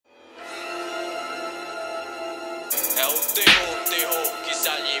É o terror que se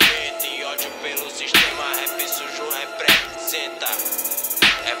alimenta em ódio pelo sistema. Rap sujo representa,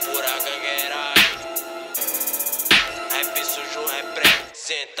 é pura gangueiragem. Rap sujo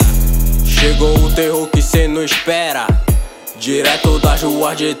representa. Chegou o terror que cê não espera, direto das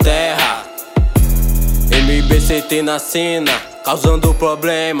ruas de terra. MBCT na cena, causando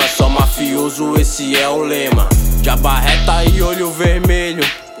problema. Só mafioso, esse é o lema. De abarreta e olho vermelho,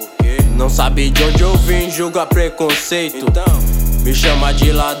 não sabe de onde eu vim, julga preconceito. Me chama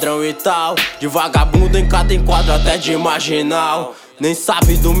de ladrão e tal, de vagabundo em cada enquadro, até de marginal. Nem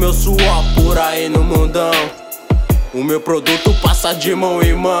sabe do meu suor por aí no mundão. O meu produto passa de mão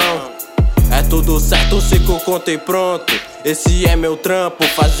em mão. É tudo certo, ciclo conta e pronto. Esse é meu trampo,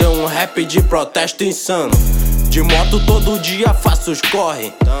 fazer um rap de protesto insano. De moto todo dia faço os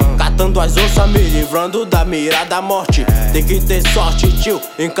corre, catando as onças, me livrando da mira da morte. Tem que ter sorte, tio,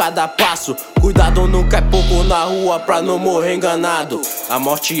 em cada passo. Cuidado, nunca é pouco na rua pra não morrer enganado. A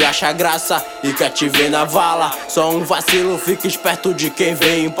morte acha graça e quer te ver na vala. Só um vacilo, fica esperto de quem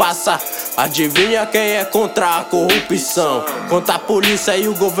vem e passa. Adivinha quem é contra a corrupção? Contra a polícia e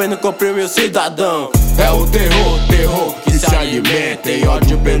o governo que oprime o cidadão. É o terror que se alimenta em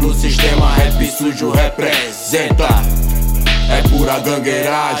ódio pelo sistema. Rap sujo representa, é pura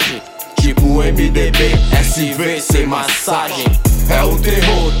gangueiragem, tipo MDB, SV sem massagem. É o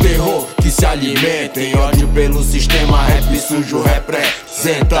terror que se alimenta em ódio pelo sistema. Rap sujo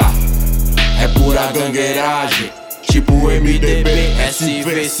representa, é pura gangueiragem, tipo MDB,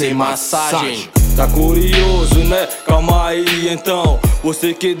 SV sem massagem. Tá curioso, né? Calma aí então.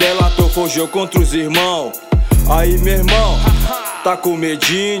 Você que delatou, forjou contra os irmãos. Aí, meu irmão, tá com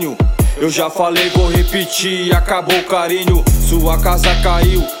medinho? Eu já falei, vou repetir, acabou o carinho. Sua casa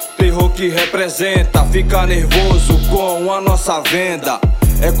caiu, terror que representa. Fica nervoso com a nossa venda.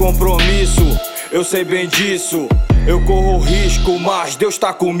 É compromisso, eu sei bem disso. Eu corro risco, mas Deus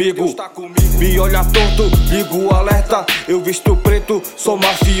tá comigo. Me olha torto, ligo o alerta. Eu visto preto, sou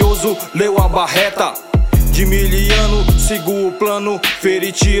mafioso, leu a barreta. De miliano, sigo o plano,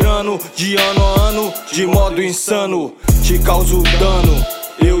 feri tirano, de ano a ano, de modo insano. Te causo dano,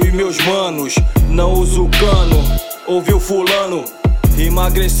 eu e meus manos, não uso cano. Ouviu fulano? Rima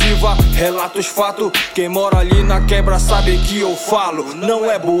agressiva, relata os fatos. Quem mora ali na quebra sabe que eu falo, não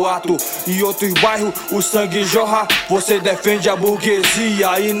é boato. Em outros bairros o sangue jorra, você defende a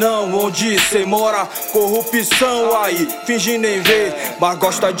burguesia. E não, onde cê mora, corrupção aí, finge nem ver, mas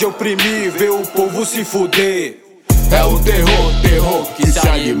gosta de oprimir, ver o povo se fuder. É o terror que se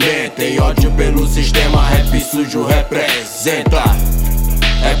alimenta em ódio pelo sistema. Rap sujo representa,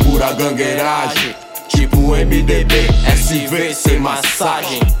 é pura gangueiragem, tipo MDB, SV sem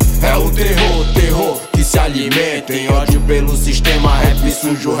massagem. É o terror que se alimenta em ódio pelo sistema. Rap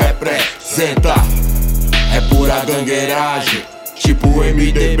sujo representa, é pura gangueiragem, tipo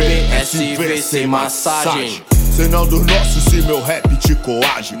MDB, SV sem massagem. Cê não dos nossos se meu rap te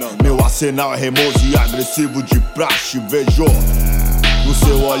coage. Meu arsenal é remoso e agressivo de praxe. Vejo no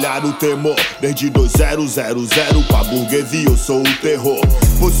seu olhar o temor. Desde 2000 pra burguesia eu sou o terror.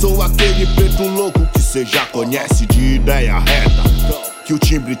 Pois sou aquele preto louco que cê já conhece, de ideia reta, que o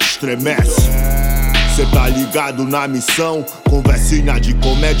timbre te estremece. Cê tá ligado na missão, conversinha de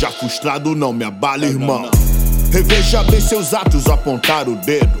comédia frustrado não me abala, irmão. Reveja bem seus atos, apontar o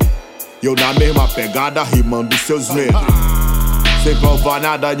dedo. Eu na mesma pegada, rimando seus medos. Sem provar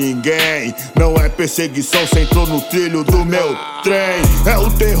nada a ninguém, não é perseguição, cê entrou no trilho do meu trem. É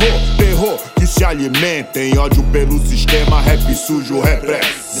o terror que se alimenta em ódio pelo sistema. Rap sujo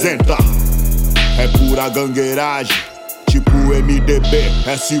representa, é pura gangueiragem, tipo MDB,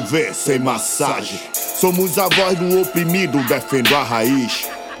 SV sem massagem. Somos a voz do oprimido, defendo a raiz.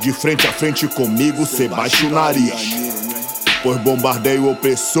 De frente a frente comigo, cê baixa o nariz, pois bombardeio o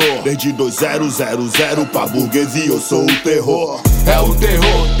opressor. Desde 2000 pra burguesia eu sou o terror. É o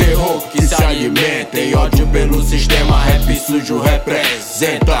terror que se alimenta em ódio pelo sistema. Rap sujo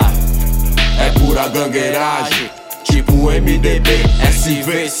representa, é pura gangueiragem, tipo MDB,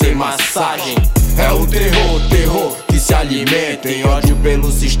 SV sem massagem. É o terror que se alimenta em ódio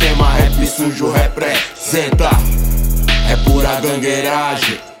pelo sistema. Rap sujo representa, é pura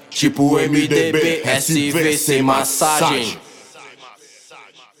gangueiragem, tipo MDB, SV sem massagem.